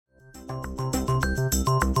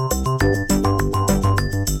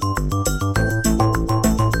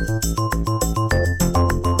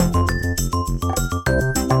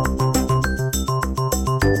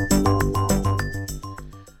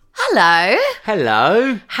Hello.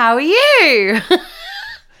 Hello. How are you?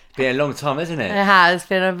 Been a long time, hasn't it? It has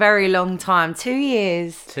been a very long time. 2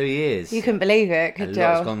 years. 2 years. You couldn't believe it, could you? A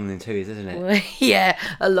lot's gone on in 2 years, hasn't it? Yeah,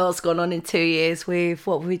 a lot's gone on in 2 years.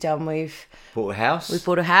 What have we done? We've Bought a house.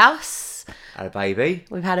 bought a house. Had a baby.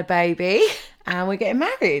 We've had a baby, and we're getting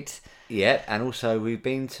married. Yeah, and also we've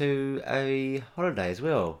been to a holiday as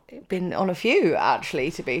well. Been on a few,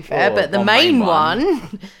 actually, to be fair. Oh, but the one main main one.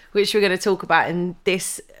 one, which we're going to talk about in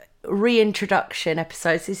this reintroduction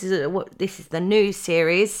episode. This is the new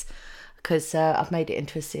series, because I've made it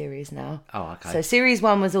into a series now. Oh, okay. So series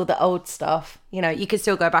 1 was all the old stuff. You know, you can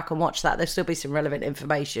still go back and watch that. There'll still be some relevant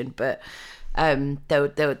information, but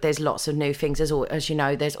there's lots of new things. As you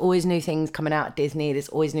know, there's always new things coming out at Disney. There's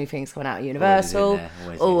always new things coming out at Universal.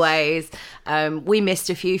 Always. We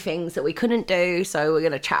missed a few things that we couldn't do, so we're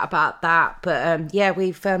going to chat about that. But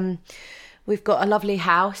we've got a lovely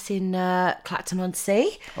house in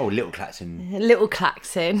Clacton-on-Sea. Oh, Little Clacton. Little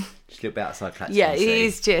Clacton. Just a little bit outside Clacton. Yeah, it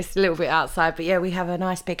is just a little bit outside. But yeah, we have a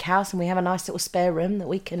nice big house and we have a nice little spare room that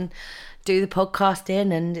we can do the podcast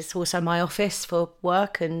in. And it's also my office for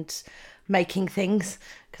work and making things,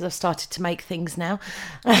 because I've started to make things now.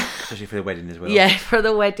 Especially for the wedding as well. Yeah, for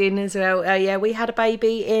the wedding as well. Yeah, we had a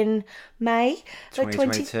baby in May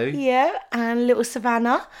 2022. Yeah, and little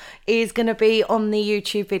Savannah is going to be on the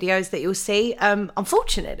YouTube videos that you'll see.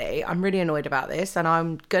 Unfortunately, I'm really annoyed about this, and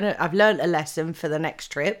I've learned a lesson for the next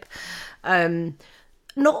trip.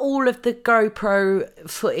 Not all of the GoPro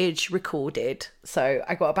footage recorded. So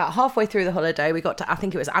I got about halfway through the holiday. We got to, I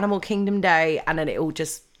think it was Animal Kingdom Day, and then it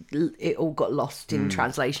all got lost in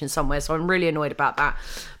translation somewhere. So I'm really annoyed about that.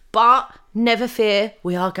 But never fear,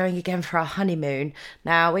 we are going again for our honeymoon.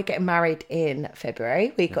 Now, we're getting married in February.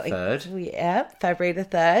 February the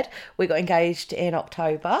 3rd. We got engaged in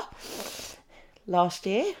October last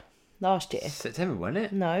year. September, wasn't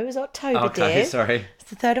it? No, it was October, okay, dear. sorry. It's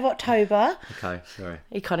the 3rd of October. Okay, sorry.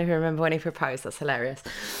 You can't even remember when he proposed. That's hilarious.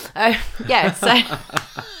 So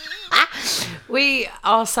we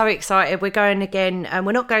are so excited. We're going again, and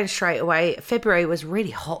we're not going straight away. February was really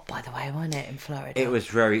hot, by the way, wasn't it, in Florida? It was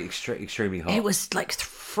very extremely hot. It was like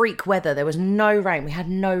freak weather. There was no rain. We had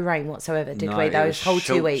no rain whatsoever, did we? Those whole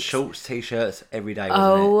 2 weeks. Shorts, t-shirts every day, wasn't it?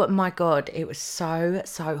 Oh my God, it was so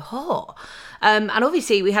hot. And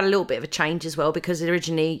obviously we had a little bit of a change as well, because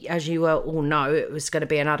originally, as you all know, it was going to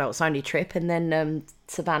be an adults only trip, and then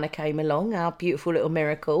Savannah came along, our beautiful little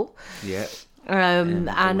miracle. Yeah.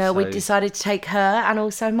 And we decided to take her and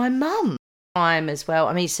also my mum time as well.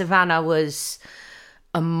 I mean, Savannah was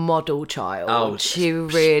a model child. Oh, she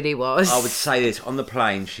really was. I would say this, on the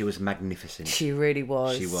plane, she was magnificent. She really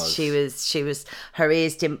was. She was. Her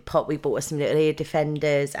ears didn't pop. We bought her some little ear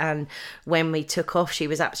defenders, and when we took off, she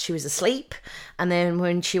was asleep, and then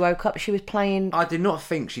when she woke up, she was playing. I did not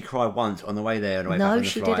think she cried once on the way there. Back on the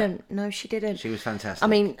flight. No, she didn't. She was fantastic. I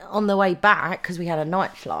mean, on the way back, because we had a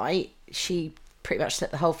night flight, she pretty much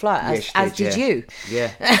slept the whole flight, as did you.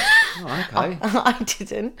 Yeah. Oh, okay. I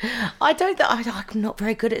didn't. I'm not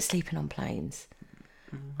very good at sleeping on planes.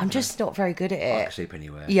 I'm just not very good at it. I can sleep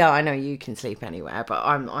anywhere. Yeah, I know you can sleep anywhere, but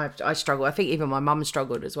I struggle. I think even my mum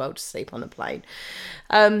struggled as well to sleep on a plane.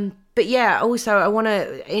 But yeah, also I want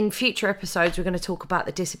to, in future episodes, we're going to talk about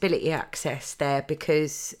the disability access there,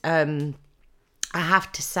 because I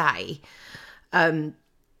have to say,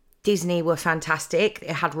 Disney were fantastic.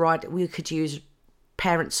 It had we could use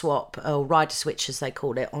parent swap, or rider switch as they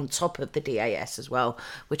call it, on top of the DAS as well,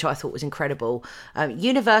 which I thought was incredible.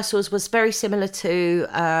 Universal's was very similar to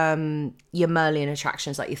your Merlin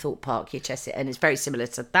attractions, like your Thorpe Park, your Chesed, and it's very similar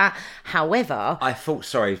to that. However,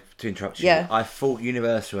 sorry to interrupt you, I thought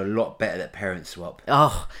Universal a lot better at parent swap.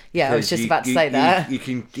 Oh yeah, I was just about to say that. You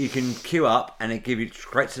can queue up and it give you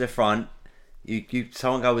straight to the front.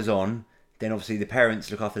 Someone goes on, then obviously the parents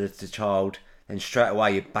look after the child, and straight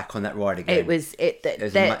away you're back on that ride again. It was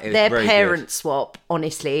their parent swap.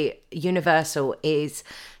 Honestly, Universal is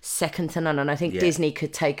second to none, and I think Disney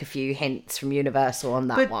could take a few hints from Universal on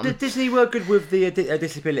that one. But Disney were good with the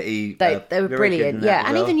disability. They were brilliant,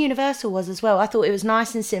 and even Universal was as well. I thought it was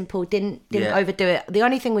nice and simple. Didn't overdo it. The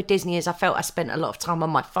only thing with Disney is I felt I spent a lot of time on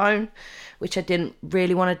my phone, which I didn't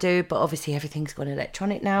really want to do. But obviously everything's gone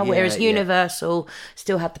electronic now, whereas Universal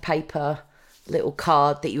still had the paper little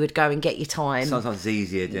card that you would go and get your time. Sometimes it's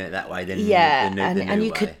easier doing it that way than and new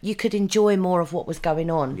you way. you could enjoy more of what was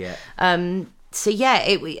going on. So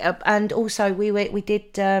and also we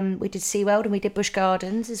did SeaWorld, and we did Busch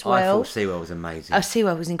Gardens as well. I thought SeaWorld was amazing.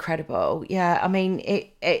 SeaWorld was incredible. Yeah, I mean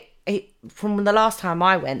it from the last time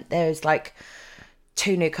I went, there was like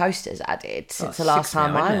 2 new coasters added since the 6 last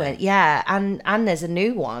time now, I isn't went. Yeah, and there's a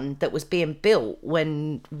new one that was being built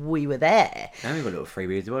when we were there. And we got a little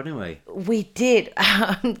freebie as well, didn't we? We did.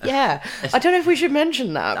 Yeah. I don't know if we should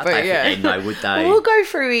mention that, but yeah. No, would they? We'll go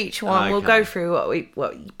through each one. Okay. We'll go through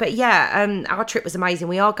but yeah, our trip was amazing.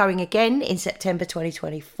 We are going again in September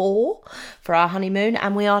 2024 for our honeymoon,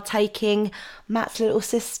 and we are taking Matt's little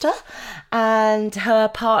sister and her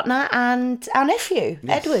partner and our nephew,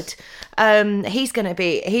 Edward. He's gonna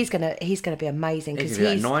be amazing because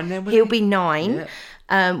He's 9 then, he'll he? be 9.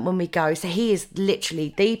 When we go. So he is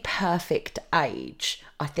literally the perfect age,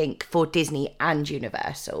 I think, for Disney and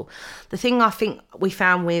Universal. The thing I think we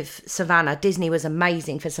found with Savannah, Disney was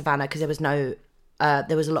amazing for Savannah because there was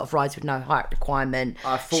a lot of rides with no height requirement.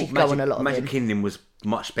 I thought She could go on a lot of Magic them. Kingdom was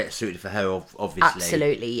much better suited for her, obviously.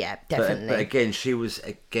 Absolutely, yeah, definitely. But again, she was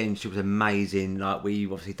amazing. Like we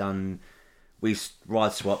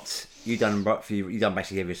ride swapped. You done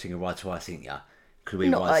basically every single ride twice, didn't you?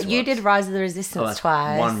 You did Rise of the Resistance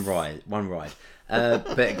twice. One ride.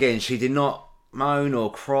 But again, she did not moan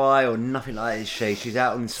or cry or nothing like that. She's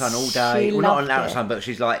out in the sun all day. She Well, not loved out in the it. sun, but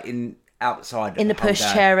she's like outside In the whole day.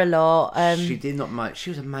 pushchair a lot. She did not moan.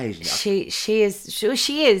 She was amazing. She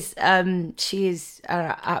is an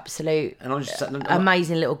absolute And I'm just,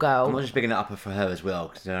 amazing little girl. I'm not just bigging it up for her as well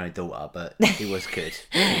because they're only daughter, but it was good.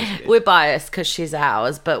 We're biased because she's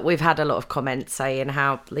ours, but we've had a lot of comments saying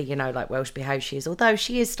how, like Welsh behaved she is, although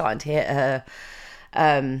she is starting to hit her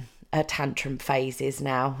tantrum phases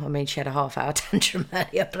now. I mean, she had a half-hour tantrum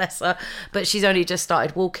earlier, bless her, but she's only just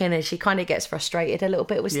started walking and she kind of gets frustrated a little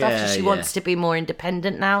bit with stuff. So she wants to be more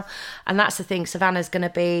independent now, and that's the thing. Savannah's going to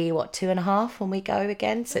be 2.5 when we go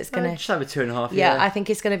again, so it's going to just over 2.5. yeah, I think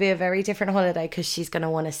it's going to be a very different holiday because she's going to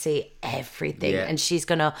want to see everything, and she's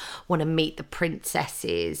going to want to meet the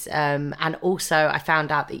princesses. And also, I found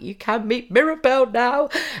out that you can meet Mirabelle now,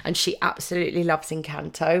 and she absolutely loves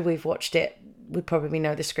Encanto. We've watched it. We probably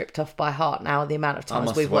know the script off by heart now, the amount of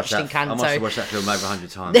times we've watched Encanto. I must have watched that film over 100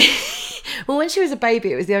 times. Well, when she was a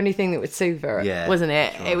baby, it was the only thing that would soothe her, wasn't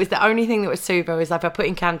it? Right. It was the only thing that would soothe her. It was like, if I put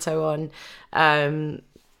Encanto on,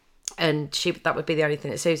 and that would be the only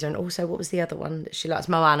thing that soothes her. And also, what was the other one that she likes?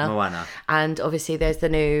 Moana. And obviously, there's the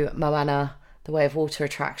new Moana, The Way of Water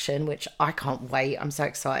attraction, which I can't wait. I'm so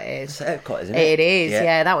excited. It's Epcot, isn't it? It is,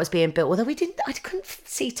 yeah. That was being built. Although I couldn't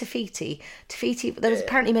see Tafiti. There was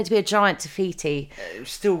apparently meant to be a giant Tafiti.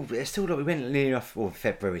 It's still like we went near enough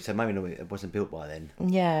February, so maybe it wasn't built by then.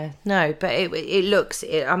 Yeah, no, but it looks.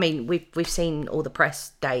 I mean, we've seen all the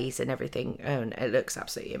press days and everything, and it looks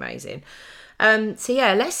absolutely amazing. So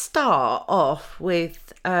yeah, let's start off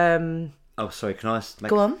with. Oh, sorry. Can I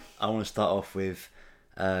go on? I want to start off with.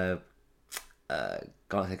 Guardians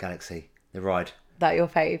of the Galaxy, the ride. That your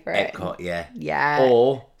favourite? Epcot, yeah. Yeah.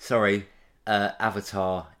 Or,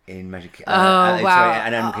 Avatar in Magic... wow.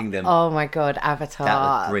 And Animal Kingdom. Oh my God, Avatar. That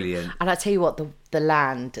was brilliant. And I tell you what, the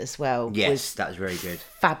land as well that was very good.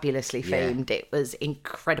 Fabulously themed. Yeah. It was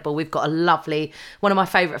incredible. We've got a lovely... One of my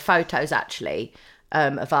favourite photos, actually,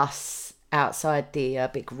 of us outside the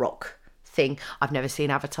big rock thing. I've never seen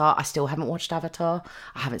Avatar. I still haven't watched Avatar.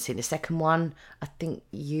 I haven't seen the second one. I think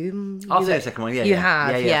I've seen the second one. You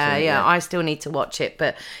have. Yeah. I still need to watch it,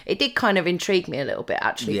 but it did kind of intrigue me a little bit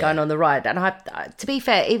actually going on the ride. And to be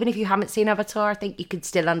fair, even if you haven't seen Avatar, I think you could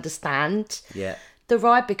still understand the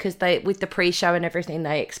ride because with the pre-show and everything,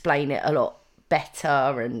 they explain it a lot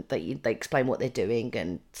better and they explain what they're doing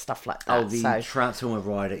and stuff like that. The Transformer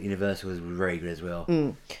ride at Universal was very good as well.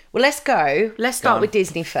 Well, let's go. Let's start with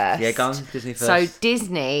Disney first. Yeah, go on. Disney first. So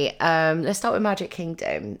Disney, let's start with Magic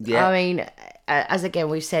Kingdom. Yeah. I mean, as again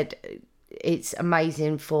we've said, it's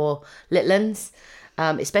amazing for little ones,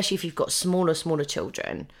 especially if you've got smaller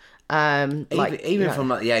children. From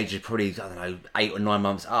the age of probably 8 or 9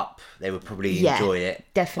 months up, they would probably enjoy it.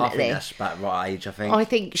 Definitely, I think that's about the right age. I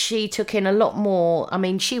think she took in a lot more. I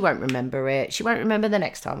mean, she won't remember it. She won't remember the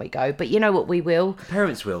next time we go. But you know what? We will. The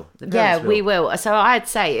parents will. We will. So I'd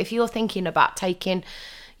say if you're thinking about taking.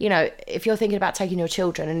 If you're thinking about taking your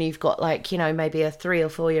children and you've got maybe a 3 or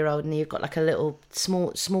 4 year old and you've got like a little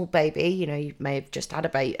small baby, you may have just had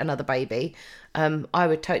another baby. I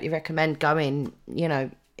would totally recommend going.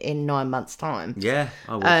 In 9 months' time. Yeah,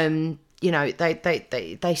 I would.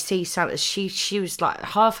 They see something. She was like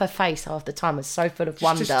half her face half the time was so full of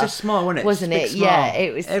wonder. Just smile, wasn't it? Yeah,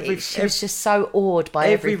 it was. She was just so awed by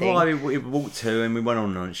everything. Every ride we walked to and we went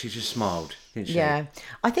on, she just smiled. Didn't she? Yeah,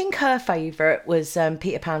 I think her favourite was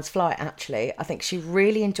Peter Pan's Flight. Actually, I think she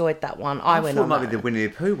really enjoyed that one. I went thought on. It might be the Winnie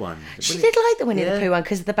the Pooh one. She did like the Winnie the Pooh one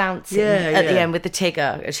because of the bouncing at the end with the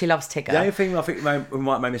Tigger. She loves Tigger. The only thing I think we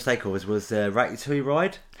might have made a mistake of was the Ratatouille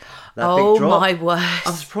ride. That Oh big drop. my word!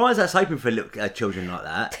 I'm surprised that's open for little children like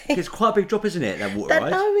that. It's quite a big drop, isn't it? That water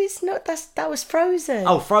ride. No, it's not. That was Frozen.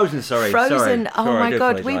 Oh, Frozen. Sorry. Frozen. Oh Sorry, I my do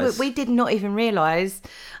God, apologise. we did not even realise.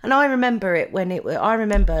 And I remember it when it was. I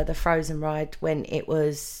remember the Frozen ride when it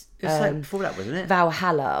was. It was like before that, wasn't it?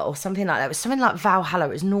 Valhalla or something like that. It was something like Valhalla. It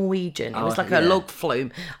was Norwegian. It was like a yeah. log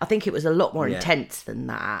flume. I think it was a lot more Yeah. intense than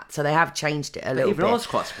that. So they have changed it a little Even bit. I was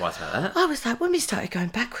quite surprised about that. I was like, when we started going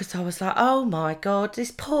backwards, I was like, oh my God,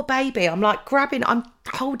 this poor baby. I'm like I'm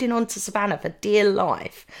holding on to Savannah for dear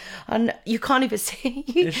life. And you can't even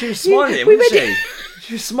see. She was smiling at him, wasn't she?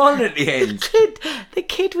 She was smiling at the end. The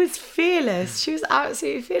kid was fearless. She was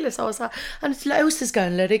absolutely fearless. I was like, and Elsa's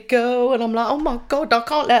going, let it go. And I'm like, oh my God, I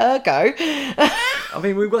can't let her go. I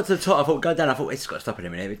mean, we got to the top. I thought, go down. I thought, it's got to stop in a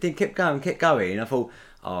minute. But then kept going. I thought,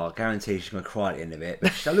 oh, I guarantee she's going to cry at the end of it.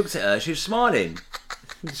 But I looked at her, she was smiling.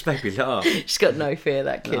 It just made me laugh. She's got no fear,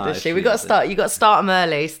 that kid, No, does she? she We got to doesn't. start. You got to start them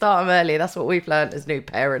early. Start them early. That's what we've learned as new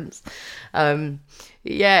parents. I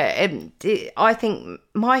think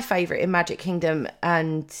my favourite in Magic Kingdom,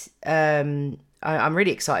 and I'm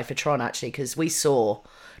really excited for Tron actually because we saw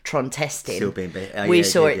Tron testing. Still being we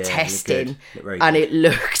saw it It testing, looked very and good. it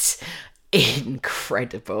looked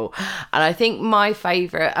incredible. And I think my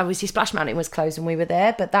favourite, obviously Splash Mountain was closed when we were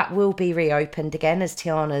there, but that will be reopened again as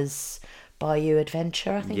Tiana's Bayou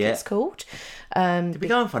Adventure, I think Yeah. it's called. Did we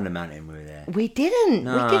go on Thunder Mountain when we were there? We didn't.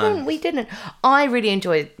 No. We didn't. I really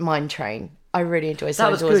enjoyed Mine Train. I really enjoyed That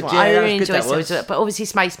was Star Wars good, one. yeah, I that really was good, enjoyed that Star was. Wars, but obviously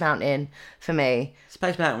Space Mountain for me,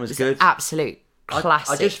 Space Mountain was good. absolute classic.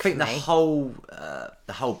 I just think for the me.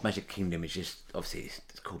 whole Magic Kingdom is just, obviously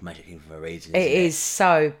it's called Magic Kingdom for a reason. It isn't is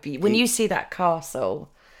so when you see that castle,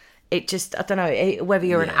 it just, I don't know, whether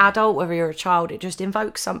you're an adult, whether you're a child, it just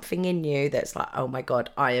invokes something in you that's like, oh my God,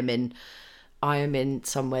 I am in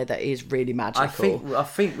somewhere that is really magical. I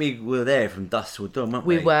think we were there from dusk till dawn, weren't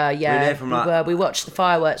we? We were, yeah. We were there from like, We watched the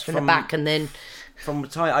fireworks from the back, and then from the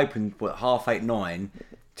time it opened, 8:30, 9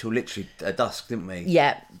 till literally dusk, didn't we?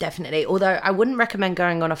 yeah, definitely. Although I wouldn't recommend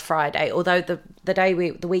going on a Friday. Although the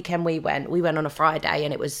weekend we went on a Friday,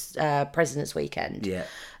 and it was President's Weekend. Yeah.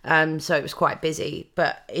 So it was quite busy.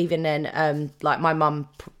 But even then, like my mum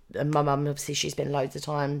obviously she's been loads of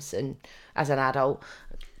times, and as an adult.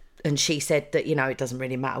 And she said that, it doesn't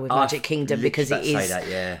really matter with Magic Kingdom because it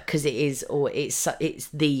is, or it's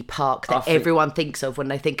the park that everyone thinks of when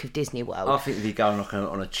they think of Disney World. I think if you go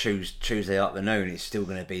on a Tuesday afternoon, it's still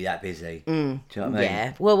going to be that busy. Do you know what I mean?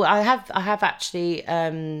 Yeah. Well, I have actually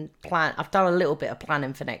planned. I've done a little bit of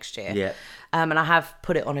planning for next year. Yeah. And I have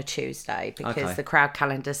put it on a Tuesday because the crowd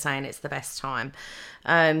calendar's saying it's the best time.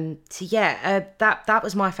 So yeah, that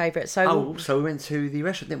was my favourite. So we went to the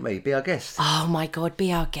restaurant, didn't we? Be our guest. oh my God,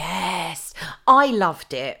 be our guest. I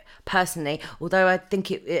loved it personally, although I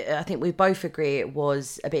think I think we both agree it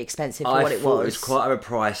was a bit expensive for what it was. It was quite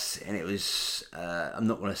overpriced, and it was. I'm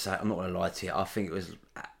not going to lie to you. I think it was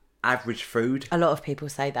average food. A lot of people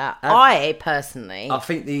say that. I personally, I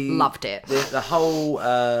think loved it. The whole.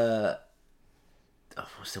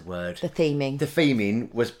 What's the word? The theming. The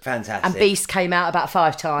theming was fantastic. And Beast came out about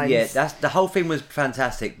 5 times. Yeah, the whole thing was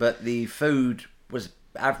fantastic, but the food was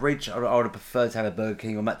average. I would have preferred to have a Burger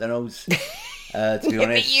King or McDonald's. To be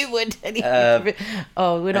honest, But you would.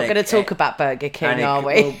 We're not going to talk about Burger King, are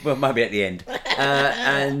we? Well, maybe at the end.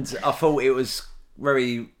 And I thought it was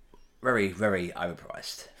very, very, very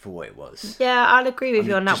overpriced for what it was. Yeah, I'll agree with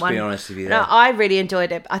you on that Just one. being honest with you No, there. I really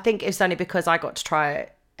enjoyed it. I think it's only because I got to try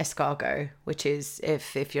escargot, which is,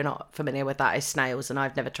 if you're not familiar with that, is snails, and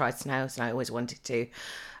I've never tried snails, and I always wanted to.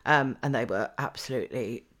 And they were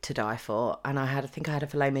absolutely to die for. And I think I had a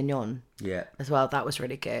filet mignon as well. That was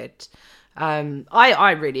really good.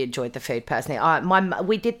 I really enjoyed the food personally.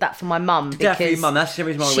 We did that for my mum because for your mum. That's the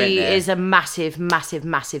reason why we went she there. is a massive, massive,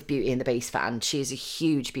 massive Beauty and the Beast fan. She is a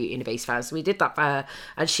huge Beauty and the Beast fan. So we did that for her,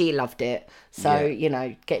 and she loved it. So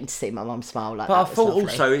getting to see my mum smile like that. But I was thought lovely.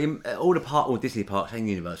 also in all Disney parks and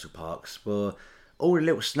Universal parks were all the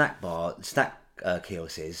little snack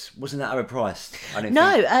kiosks. Wasn't that overpriced? I didn't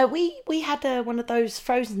think. We had one of those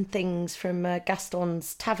frozen things from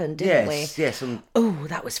Gaston's Tavern, didn't we? Yes. Oh,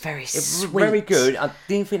 that was very sweet. Very good. I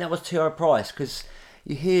didn't think that was too overpriced because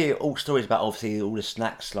you hear all stories about obviously all the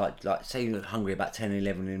snacks like say you're hungry about 10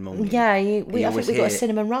 11 in the morning. Yeah, I think we got a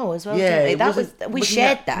cinnamon roll as well. Yeah, didn't we? We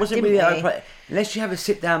shared that. Wasn't didn't really we? overpriced. Unless you have a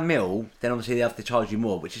sit down meal, then obviously they have to charge you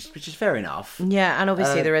more, which is fair enough. Yeah, and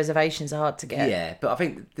obviously the reservations are hard to get. Yeah, but I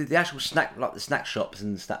think the actual snack, like the snack shops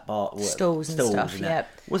and snack bar Stalls and stuff, that,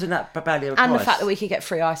 wasn't that badly overpriced. And the fact that we could get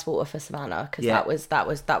free ice water for Savannah, because that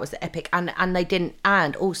was epic. And they didn't.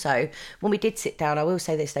 And also when we did sit down, I will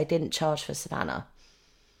say this: they didn't charge for Savannah.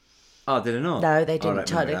 Oh, did it not? No, they I didn't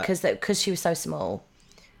don't remember because she was so small.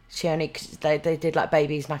 She only they did like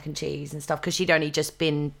babies mac and cheese and stuff because she'd only just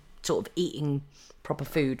been sort of eating proper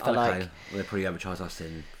food for like. Well, they probably overcharged us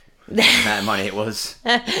then. The amount of money it was.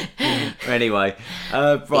 Anyway,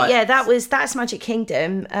 right. Yeah, that's Magic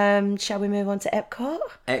Kingdom. Shall we move on to Epcot?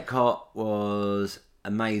 Epcot was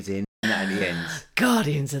amazing. And at the end,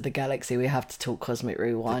 Guardians of the Galaxy. We have to talk Cosmic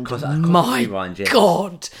Rewind. My Rewind, yes.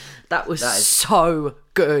 God, that is so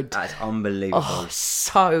good. That's unbelievable. Oh,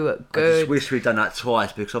 so I good. just wish we'd done that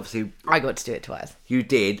twice because obviously I got to do it twice. you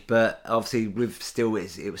did, but obviously it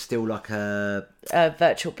was still like a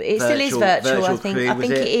Virtual. It still is virtual. I think. queue, I was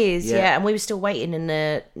think it? it is. Yeah. Yeah, and we were still waiting in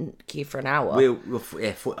the queue for an hour. I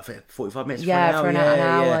think 45 minutes. Yeah, for an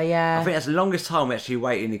hour. yeah. I think that's the longest time we actually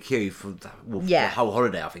waited in the queue for the whole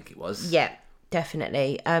holiday. I think it was. Yeah.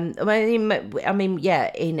 Definitely. I mean,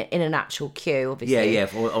 yeah, in an actual queue, obviously. Yeah.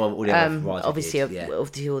 For all the other rides obviously,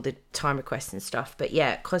 obviously all the time requests and stuff. But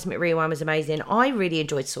yeah, Cosmic Rewind was amazing. I really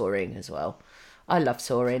enjoyed Soaring as well. I love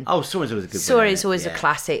Soaring. Oh, Soaring's always a good one. Soaring's always a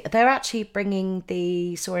classic. They're actually bringing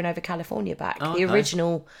the Soaring over California back, the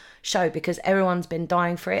original show, because everyone's been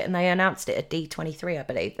dying for it, and they announced it at D23, I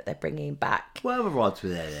believe, that they're bringing back. What other rides were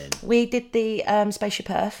there then? We did the Spaceship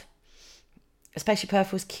Earth. Spaceship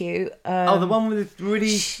Earth was cute. The one with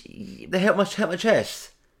really they helped my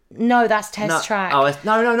chest. No, that's Test Track. Oh,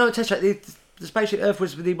 no, Test Track. The Spaceship Earth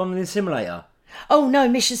was the one in the simulator. Oh no,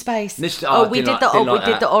 Mission Space. We did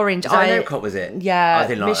the orange. Was that Epcot, was it? Yeah, I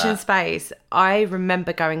didn't like Mission that. Space. I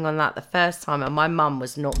remember going on that the first time, and my mum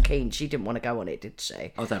was not keen. She didn't want to go on it, did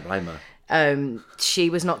she? I don't blame her. She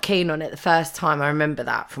was not keen on it the first time. I remember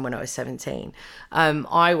that from when I was 17.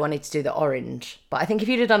 I wanted to do the orange, but I think if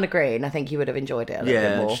you'd have done the green, I think you would have enjoyed it a little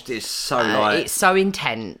bit more. It's so light. It's so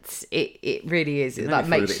intense. It really is. It like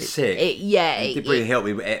made me feel a bit sick. It did really help.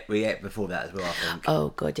 We ate before that as well, I think.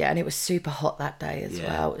 Oh god, yeah, and it was super hot that day as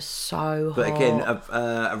well. It was so hot. But again,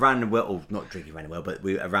 around the world, not drinking around the world, but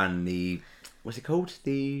we around the. What's it called?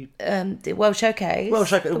 The World Showcase. World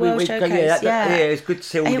Showcase. Yeah, it's good to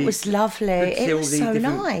see all it was lovely. It was so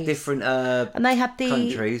nice. Different and they had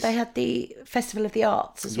countries. They had the Festival of the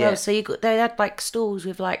Arts as well. So they had like stalls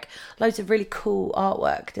with like loads of really cool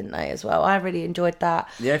artwork, didn't they? As well, I really enjoyed that.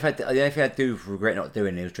 The only thing I do regret not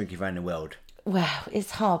doing it was drinking around the world. Well,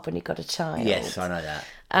 it's hard when you've got a child. Yes, I know that.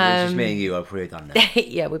 If it was just me and you, I'd probably have done that.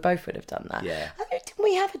 Yeah, we both would have done that. Yeah. Didn't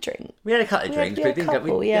we have a drink? We had a couple of drinks, but it didn't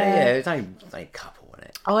couple, it was only a couple, wasn't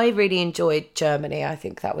it? I really enjoyed Germany. I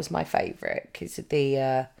think that was my favourite because of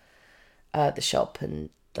the shop and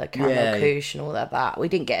the caramel couche and all that. We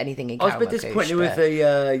didn't get anything in caramel couche. I was a bit disappointed with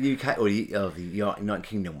the UK or the United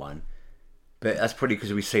Kingdom one. But that's probably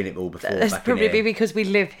because we've seen it all before. That's probably because we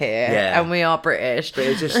live here and we are British. But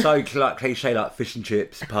it's just so like cliche, like fish and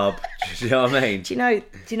chips, pub. Do you know what I mean? Do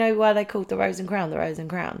you know why they called the Rose and Crown the Rose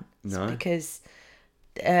and Crown? No. It's because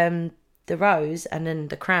the Rose and then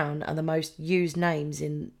the Crown are the most used names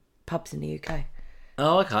in pubs in the UK.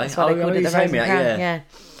 Oh, okay. That's why they called it the Rose and Crown. Yeah.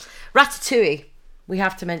 Ratatouille. We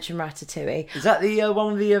have to mention Ratatouille. Is that the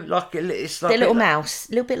one with the it's like the little mouse,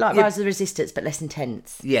 a little bit like Rise of the Resistance, but less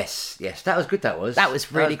intense. Yes, that was good. That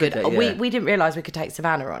was really good. We didn't realise we could take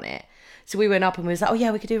Savannah on it, so we went up and we was like, oh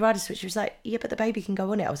yeah, we could do Rider Switch. She was like, yeah, but the baby can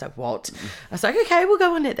go on it. I was like, what? I was like, okay, we'll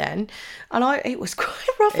go on it then. And it was quite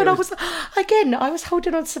rough, and I was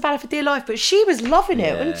holding on to Savannah for dear life, but she was loving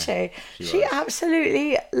it, wasn't she? She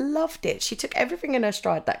absolutely loved it. She took everything in her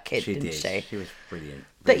stride. That kid, didn't she? She was brilliant.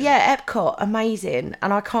 But yeah, Epcot, amazing.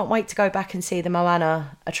 And I can't wait to go back and see the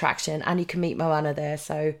Moana attraction. And you can meet Moana there.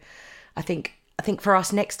 So I think for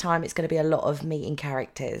us next time, it's going to be a lot of meeting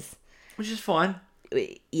characters. Which is fine.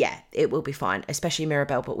 Yeah, it will be fine. Especially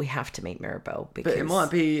Mirabelle, but we have to meet Mirabelle. Because but it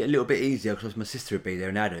might be a little bit easier because my sister would be there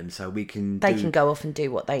and Adam, so we can... They can go off and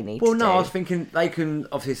do what they need to do. Well, no, I was thinking they can...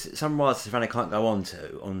 Obviously, some rides Savannah can't go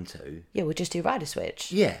onto. Yeah, we'll just do Rider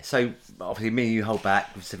Switch. Yeah, so obviously me and you hold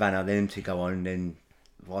back with Savannah, then to go on and then...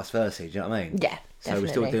 vice versa, do you know what I mean? Yeah,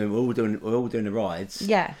 definitely. So we're all doing the rides.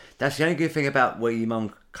 Yeah, that's the only good thing about where your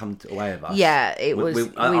mum come away with us. Yeah, it was. We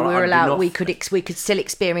were allowed. We could still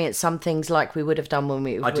experience some things like we would have done when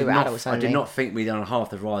we were adults. I did not think we'd done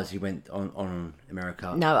half the rides you went on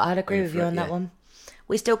America. No, I'd agree with you on that one.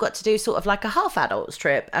 We still got to do sort of like a half adults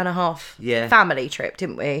trip and a half family trip,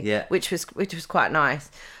 didn't we? Yeah, which was quite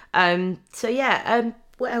nice. So yeah.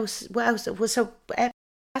 What else? So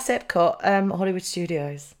that's Epcot, Hollywood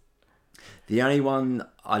Studios. The only one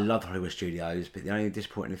I loved Hollywood Studios, but the only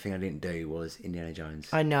disappointing thing I didn't do was Indiana Jones.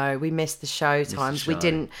 I know, we missed the show times. show.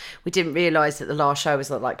 We didn't realise that the last show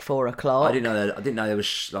was at like 4 o'clock. I didn't know there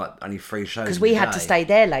was like only 3 shows. Because we had to stay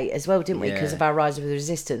there late as well, didn't we? Because Yeah. of our Rise of the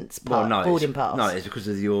Resistance boarding pass. No, it's because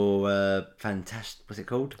of your fantastic. What's it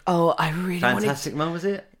called? Oh, I really Fantastic Mum, was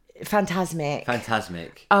it? Phantasmic.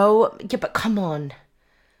 Fantasmic. Oh, yeah, but come on.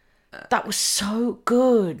 That was so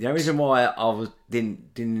good. The only reason why I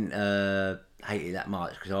didn't hate it that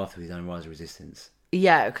much because after we'd done Rise of Resistance.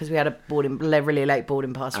 Yeah, because we had a really late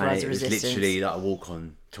boarding pass for And Rise it of was Resistance. literally like a walk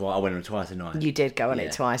on. I went on twice a night. You did go on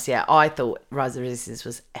it twice, yeah. I thought Rise of Resistance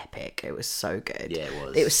was epic. It was so good. Yeah, it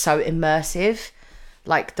was. It was so immersive.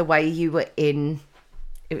 Like the way you were in...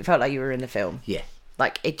 It felt like you were in the film. Yeah.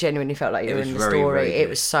 Like it genuinely felt like you were in the very, story. very It good.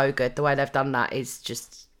 was so good. The way they've done that is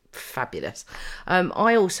just fabulous.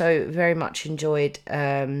 I also very much enjoyed...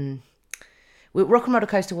 Rock and Roller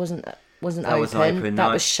Coaster wasn't open. open, That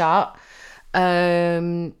no. was shut.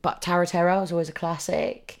 But Tower of Terror was always a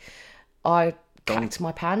classic. I cacked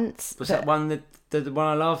my pants. Was that one the one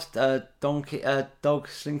I loved? Dog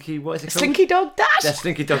Slinky. What is it called? Slinky Dog Dash? Yeah,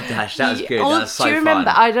 Slinky Dog Dash. That was good. Oh, That was so do you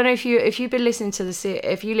remember? fun. I don't know if you've been listening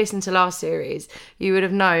to if you listened to last series, you would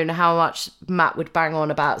have known how much Matt would bang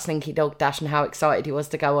on about Slinky Dog Dash and how excited he was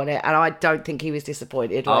to go on it. And I don't think he was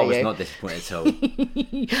disappointed. I were was you? not disappointed at all.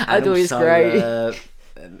 I thought he was great.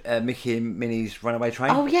 Mickey and Minnie's Runaway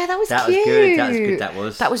Train. Oh yeah, that was that cute. was good. That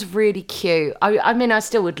was good. That was really cute. I mean, I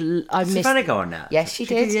still would. I miss. Savannah go on that. Yes, she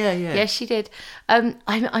did. Yeah. Yes, she did.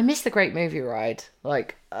 I missed the Great Movie Ride.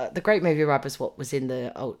 Like the Great Movie Ride was what was in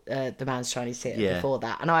the Man's Chinese Theatre Yeah. before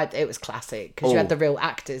that, and it was classic because you had the real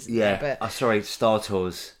actors. Yeah. There, but Sorry, Star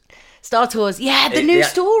Tours. Star Tours, yeah, the new the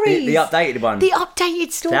stories, the updated one. the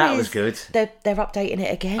updated stories. That was good. They're updating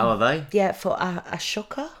it again. Oh, are they? Yeah, for a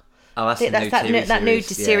shocker. Oh, that's That's that new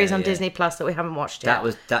series on Yeah. Disney Plus that we haven't watched yet. That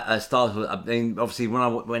was Star Tours. I mean, obviously, when I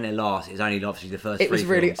went there last, it was only obviously the first. It was 3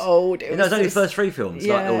 really films. old. It was only the first 3 films,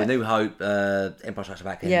 Yeah. like New Hope, Empire Strikes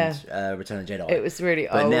Back, and Return of the Jedi. It was really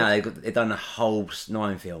But old. now they've done a whole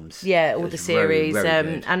 9 films. Yeah, It all was the series, very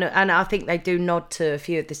good. and I think they do nod to a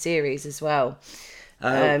few of the series as well.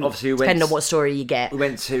 Obviously, Depending on what story you get. we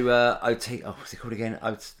went to OT. Oh, what's it called again?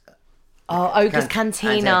 Ogre's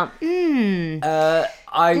Cantina. To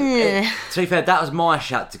be fair, that was my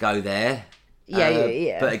shout to go there.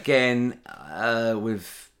 Yeah. But again,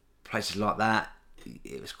 with places like that,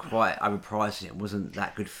 it was quite overpriced and it wasn't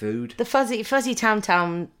that good food. The fuzzy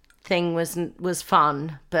Town thing was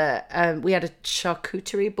fun, but we had a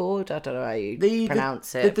charcuterie board. I don't know how you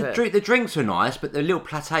pronounce it. The drinks were nice, but the little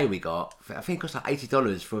plateau we got, I think it cost like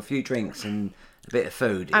 $80 for a few drinks and a bit of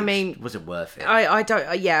food. It wasn't worth it. I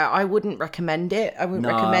don't. Yeah, I wouldn't recommend it. I wouldn't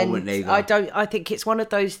recommend. I wouldn't either. I think it's one of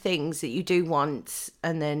those things that you do once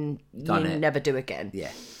and then you never do again.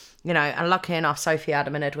 Yeah. You know, and luckily enough, Sophie,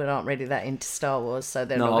 Adam, and Edward aren't really that into Star Wars, so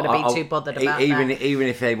they're not going to be too bothered about that. Even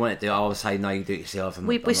if they wanted to, I would say no. You do it yourself.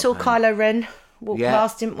 We saw Kylo Ren walk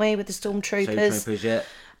past, didn't we, with the Stormtroopers? Yeah.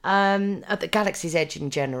 At the Galaxy's Edge in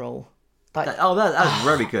general. Like, that was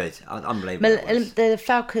very good. Unbelievable. the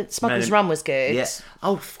Falcon Smuggler's Run was good. Yeah.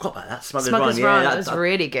 Oh, I forgot about that. Smuggler's Run was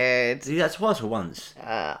really good. Did you do that twice or once?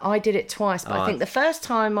 I did it twice, but I think the first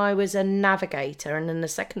time I was a navigator, and then the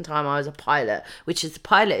second time I was a pilot. The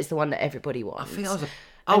pilot is the one that everybody wants. I think I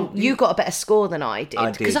was you got a better score than I did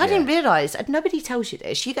because I didn't yeah. realise. Nobody tells you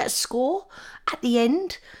this. You get a score at the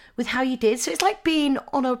end with how you did. So it's like being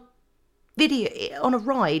on a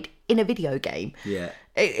ride in a video game. Yeah.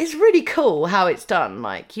 It's really cool how it's done.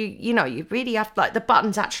 Like you know, you really have like the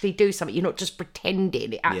buttons actually do something. You're not just pretending.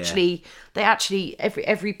 They actually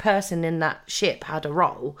every person in that ship had a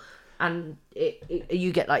role, and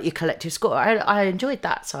you get like your collective score. I enjoyed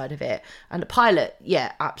that side of it, and the pilot,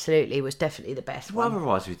 yeah, absolutely was definitely the best What one. other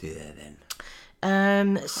rides we did there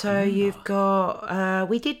then? So you've got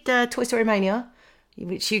we did Toy Story Mania,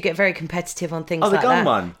 which you get very competitive on things Oh, the like gun that.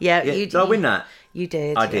 one. Yeah, Did I win that? You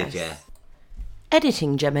did. I did. yes. Yeah.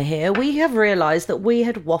 Editing Gemma here, we have realised that we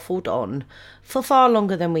had waffled on for far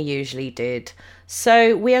longer than we usually did.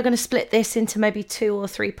 So we are going to split this into maybe 2 or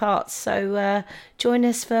 3 parts. So join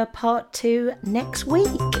us for part 2 next week.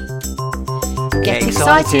 Get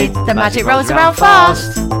excited, the magic rolls around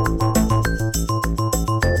fast.